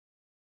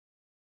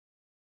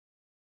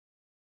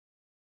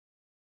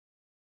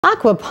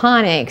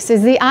Aquaponics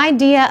is the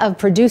idea of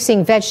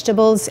producing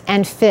vegetables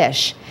and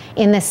fish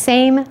in the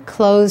same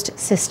closed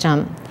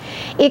system.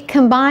 It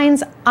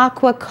combines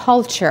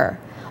aquaculture,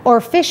 or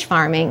fish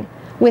farming,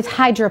 with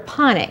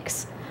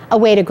hydroponics, a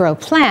way to grow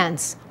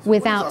plants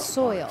without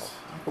soil.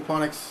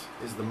 Aquaponics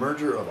is the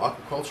merger of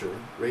aquaculture,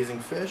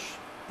 raising fish,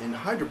 and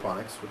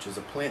hydroponics, which is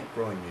a plant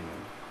growing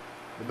medium.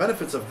 The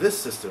benefits of this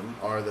system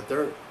are that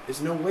there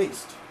is no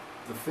waste.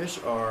 The fish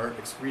are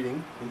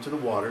excreting into the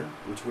water,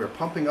 which we are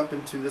pumping up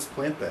into this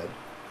plant bed.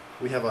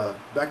 We have a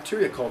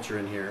bacteria culture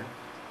in here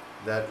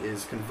that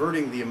is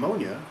converting the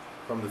ammonia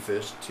from the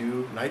fish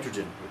to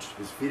nitrogen, which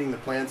is feeding the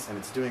plants, and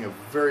it's doing a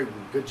very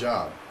good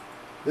job.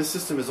 This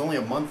system is only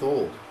a month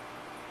old,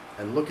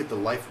 and look at the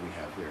life we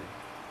have here.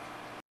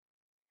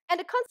 And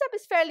the concept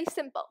is fairly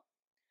simple.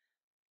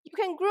 You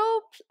can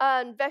grow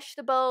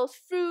vegetables,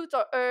 fruits,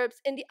 or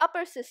herbs in the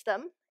upper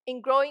system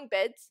in growing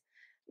beds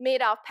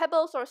made out of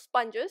pebbles or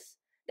sponges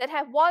that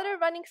have water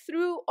running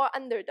through or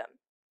under them.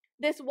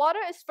 This water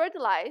is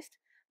fertilized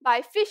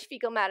by fish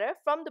fecal matter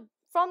from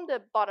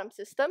the bottom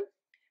system,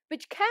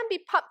 which can be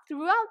pumped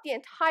throughout the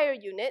entire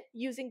unit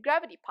using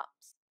gravity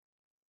pumps.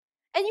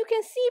 And you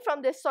can see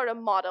from this sort of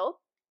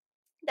model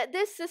that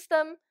this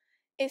system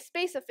is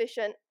space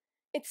efficient,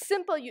 it's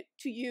simple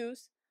to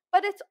use,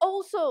 but it's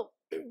also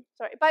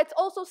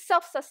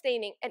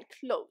self-sustaining and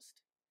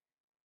closed.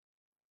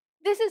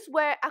 This is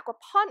where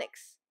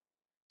aquaponics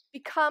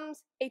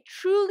becomes a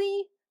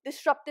truly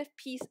disruptive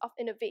piece of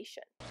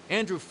innovation.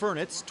 Andrew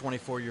Furnitz,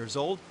 24 years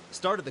old,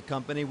 started the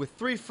company with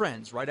 3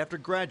 friends right after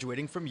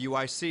graduating from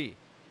UIC.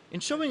 In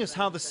showing us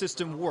how the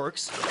system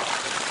works,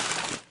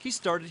 he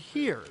started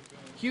here.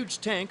 Huge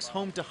tanks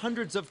home to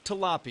hundreds of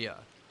tilapia,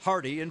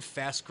 hardy and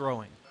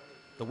fast-growing.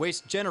 The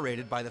waste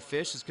generated by the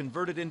fish is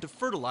converted into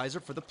fertilizer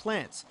for the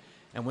plants.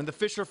 And when the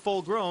fish are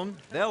full grown,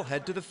 they'll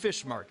head to the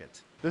fish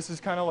market. This is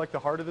kind of like the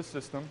heart of the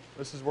system.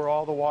 This is where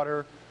all the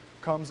water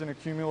comes and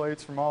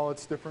accumulates from all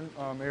its different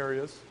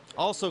areas.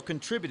 Also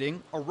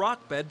contributing, a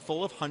rock bed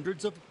full of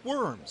hundreds of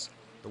worms.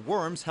 The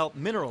worms help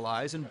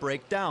mineralize and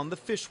break down the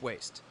fish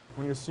waste.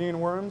 When you're seeing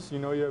worms, you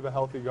know you have a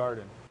healthy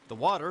garden. The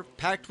water,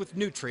 packed with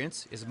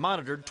nutrients, is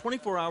monitored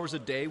 24 hours a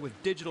day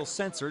with digital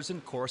sensors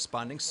and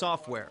corresponding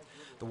software.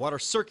 The water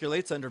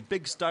circulates under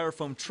big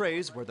styrofoam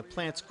trays where the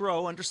plants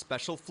grow under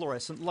special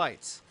fluorescent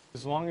lights.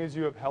 As long as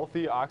you have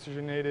healthy,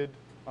 oxygenated,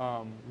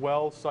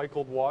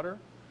 well-cycled water,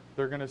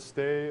 they're going to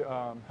stay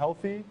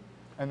healthy,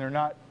 and they're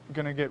not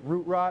going to get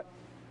root rot,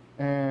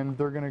 and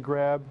they're going to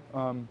grab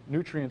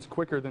nutrients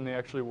quicker than they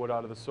actually would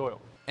out of the soil.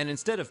 And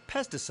instead of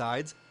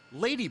pesticides,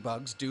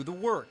 ladybugs do the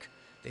work.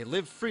 They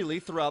live freely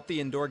throughout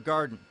the indoor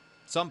garden.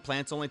 Some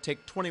plants only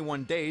take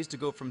 21 days to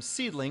go from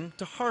seedling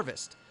to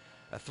harvest.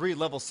 A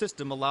 3-level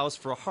system allows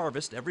for a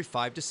harvest every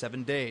 5 to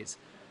 7 days.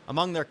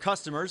 Among their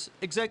customers,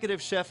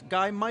 executive chef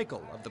Guy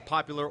Michael of the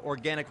popular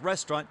organic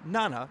restaurant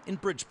Nana in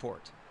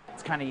Bridgeport.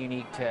 It's kind of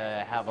unique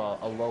to have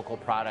a local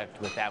product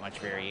with that much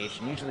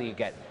variation. Usually you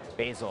get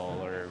basil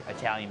or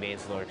Italian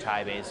basil or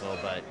Thai basil,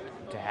 but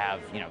to have,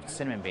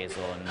 cinnamon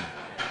basil and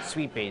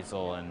sweet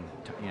basil and,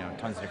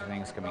 tons of different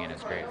things coming in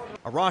is great.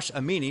 Arash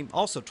Amini,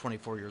 also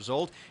 24 years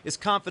old, is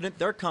confident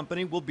their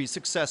company will be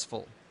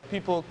successful.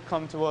 People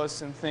come to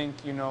us and think,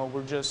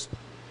 we're just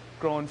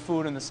growing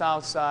food in the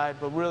South Side,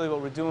 but really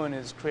what we're doing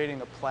is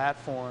creating a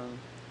platform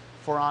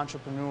for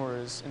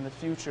entrepreneurs in the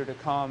future to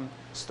come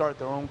start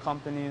their own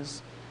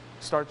companies,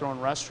 start their own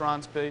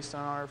restaurants based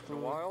on our food.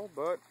 A while,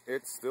 but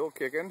it's still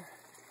kicking.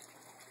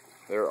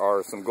 There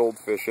are some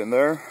goldfish in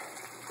there.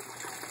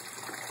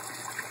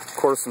 Of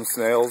course, some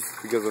snails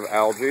because of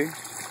algae.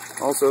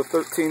 Also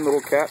 13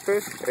 little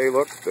catfish. Hey,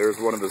 look, there's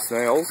one of the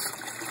snails.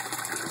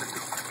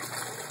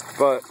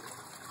 But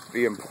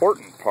the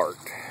important part,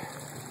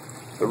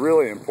 the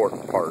really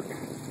important part,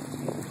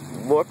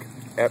 look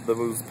at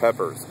those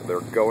peppers. They're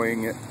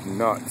going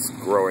nuts,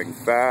 growing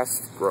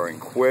fast, growing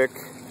quick.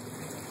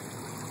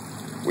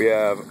 We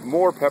have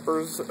more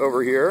peppers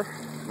over here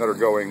that are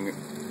going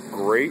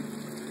great.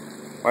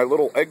 My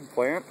little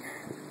eggplant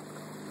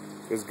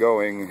is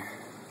going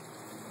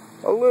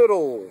a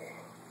little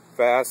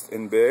fast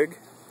and big.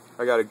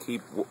 I gotta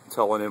keep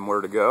telling him where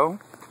to go.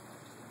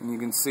 And you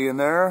can see in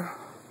there,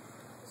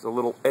 there's a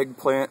little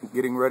eggplant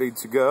getting ready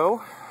to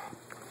go.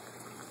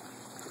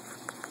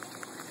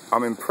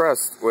 I'm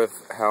impressed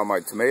with how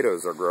my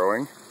tomatoes are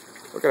growing.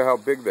 Look at how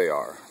big they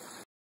are.